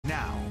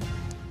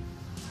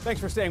Thanks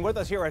for staying with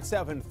us here at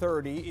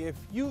 7:30. If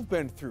you've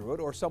been through it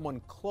or someone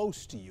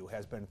close to you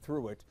has been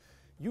through it,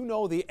 you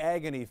know the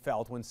agony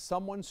felt when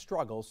someone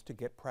struggles to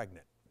get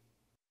pregnant.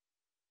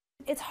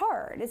 It's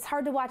hard. It's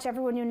hard to watch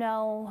everyone you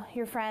know,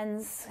 your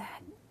friends,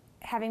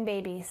 having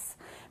babies.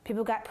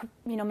 People got,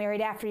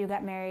 married after you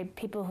got married.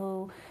 People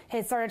who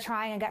had started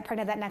trying and got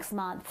pregnant that next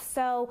month.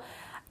 So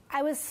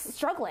I was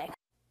struggling.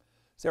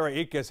 Sarah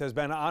Ickes has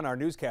been on our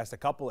newscast a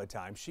couple of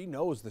times. She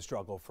knows the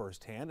struggle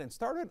firsthand and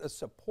started a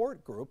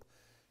support group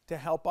to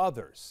help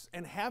others.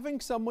 And having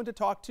someone to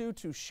talk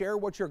to share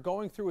what you're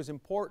going through is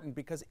important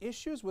because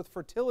issues with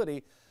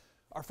fertility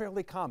are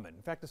fairly common.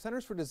 In fact, the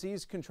Centers for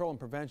Disease Control and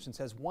Prevention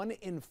says 1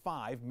 in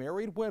 5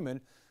 married women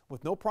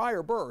with no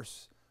prior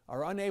births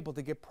are unable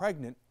to get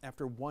pregnant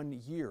after 1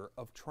 year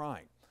of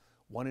trying.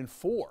 1 in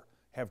 4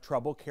 have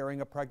trouble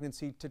carrying a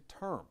pregnancy to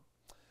term.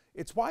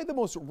 It's why the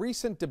most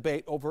recent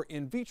debate over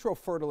in vitro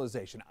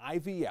fertilization,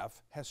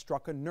 IVF, has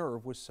struck a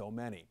nerve with so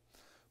many.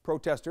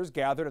 Protesters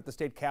gathered at the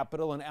state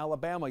capitol in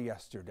Alabama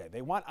yesterday.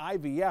 They want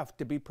IVF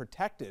to be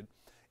protected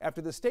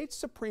after the state's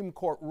Supreme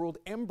Court ruled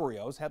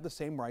embryos have the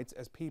same rights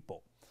as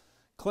people.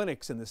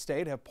 Clinics in the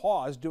state have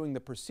paused doing the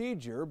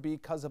procedure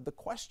because of the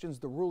questions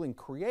the ruling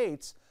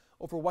creates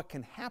over what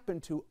can happen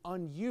to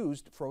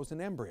unused frozen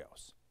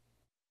embryos.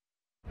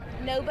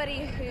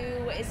 Nobody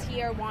who is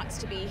here wants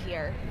to be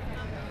here.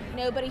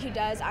 Nobody who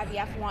does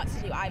IVF wants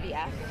to do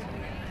IVF.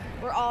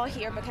 We're all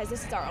here because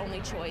this is our only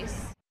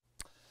choice.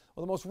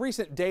 Well, the most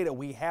recent data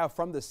we have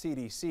from the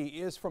CDC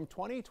is from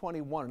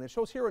 2021, and it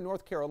shows here in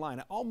North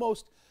Carolina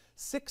almost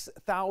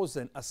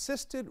 6,000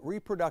 assisted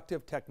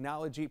reproductive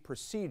technology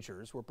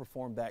procedures were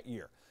performed that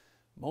year.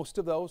 Most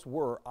of those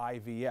were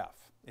IVF.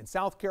 In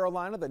South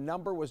Carolina, the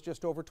number was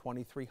just over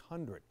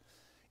 2,300.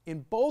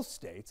 In both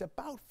states,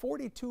 about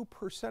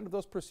 42% of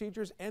those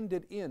procedures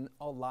ended in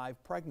a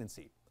live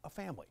pregnancy, a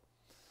family.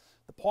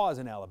 The pause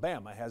in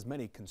Alabama has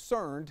many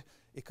concerned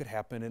it could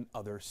happen in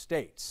other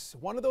states.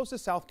 One of those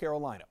is South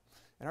Carolina.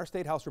 And our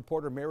State House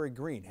reporter Mary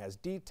Green has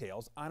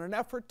details on an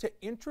effort to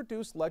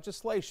introduce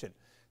legislation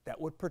that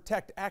would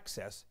protect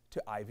access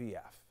to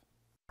IVF.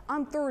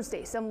 On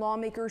Thursday, some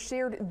lawmakers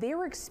shared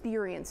their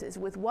experiences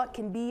with what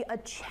can be a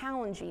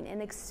challenging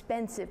and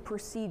expensive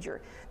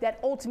procedure that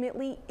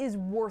ultimately is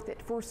worth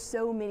it for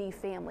so many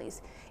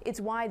families.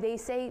 It's why they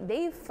say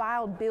they've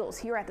filed bills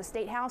here at the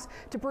State House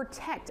to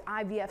protect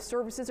IVF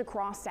services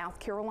across South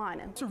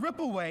Carolina. To rip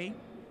away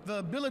the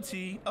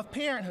ability of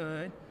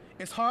parenthood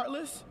is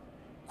heartless,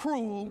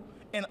 cruel,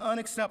 and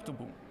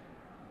unacceptable.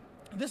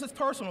 This is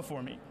personal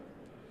for me.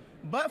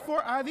 But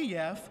for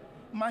IVF,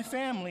 my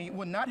family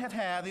would not have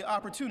had the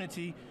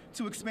opportunity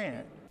to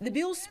expand. The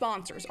bill's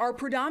sponsors are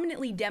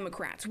predominantly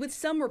Democrats with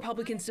some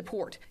Republican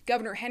support.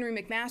 Governor Henry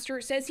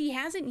McMaster says he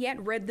hasn't yet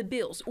read the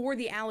bills or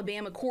the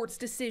Alabama court's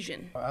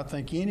decision. I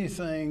think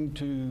anything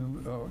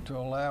to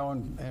allow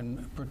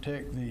and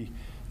protect the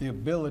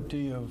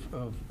ability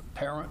of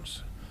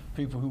parents,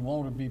 people who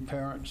want to be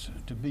parents,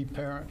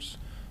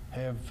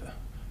 have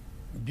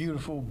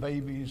beautiful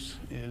babies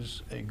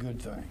is a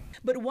good thing.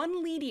 But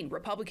one leading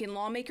Republican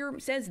lawmaker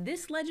says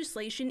this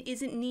legislation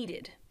isn't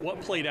needed. What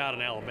played out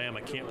in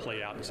Alabama can't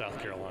play out in South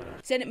Carolina.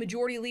 Senate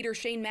Majority Leader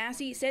Shane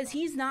Massey says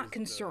he's not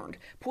concerned,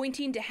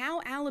 pointing to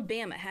how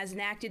Alabama has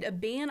enacted a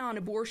ban on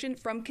abortion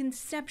from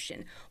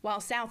conception,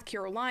 while South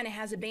Carolina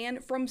has a ban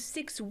from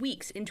 6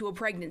 weeks into a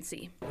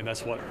pregnancy. And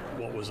that's what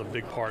was a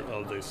big part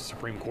of the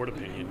Supreme Court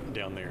opinion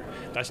down there.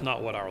 That's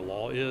not what our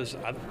law is.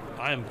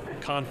 I am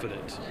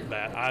confident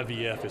that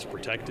IVF is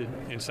protected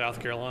in South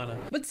Carolina.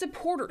 But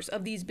supporters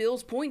of these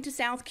bills point to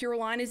South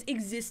Carolina's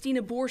existing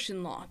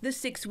abortion law, the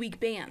 6-week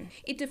ban.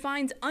 It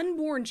defines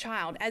unborn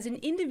child as an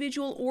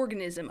individual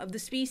organism of the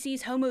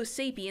species Homo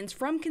sapiens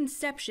from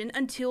conception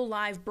until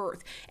live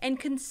birth, and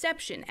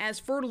conception as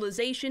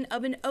fertilization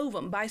of an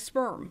ovum by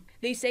sperm.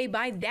 They say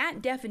by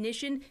that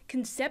definition,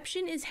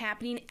 conception is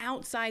happening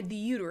outside the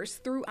uterus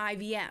through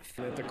IVF.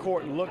 If the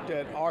court looked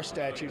at our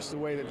statutes the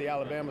way that the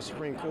Alabama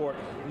Supreme Court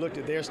looked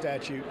at their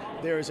statute,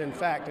 there is in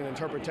fact an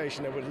interpretation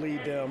that would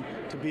lead them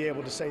to be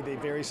able to say the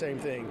very same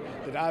thing,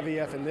 that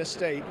IVF in this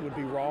state would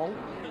be wrong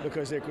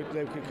because they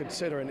could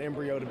consider an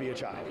embryo to be a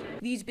child.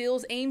 These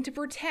bills aim to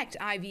protect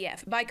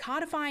IVF by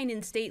codifying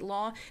in state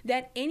law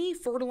that any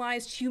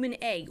fertilized human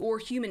egg or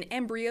human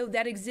embryo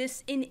that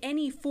exists in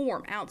any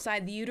form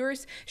outside the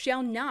uterus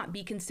shall not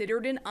be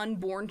considered an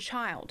unborn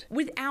child.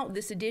 Without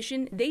this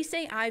addition, they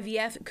say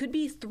IVF could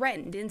be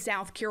threatened in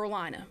South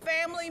Carolina.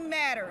 Family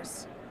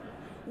matters.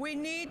 We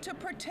need to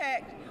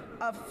protect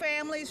a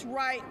family's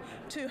right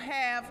to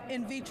have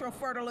in vitro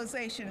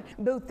fertilization.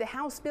 Both the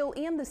House bill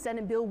and the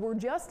Senate bill were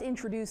just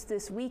introduced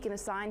this week and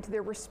assigned to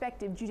their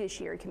respective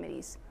judiciary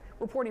committees.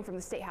 Reporting from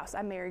the State House,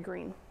 I'm Mary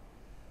Green.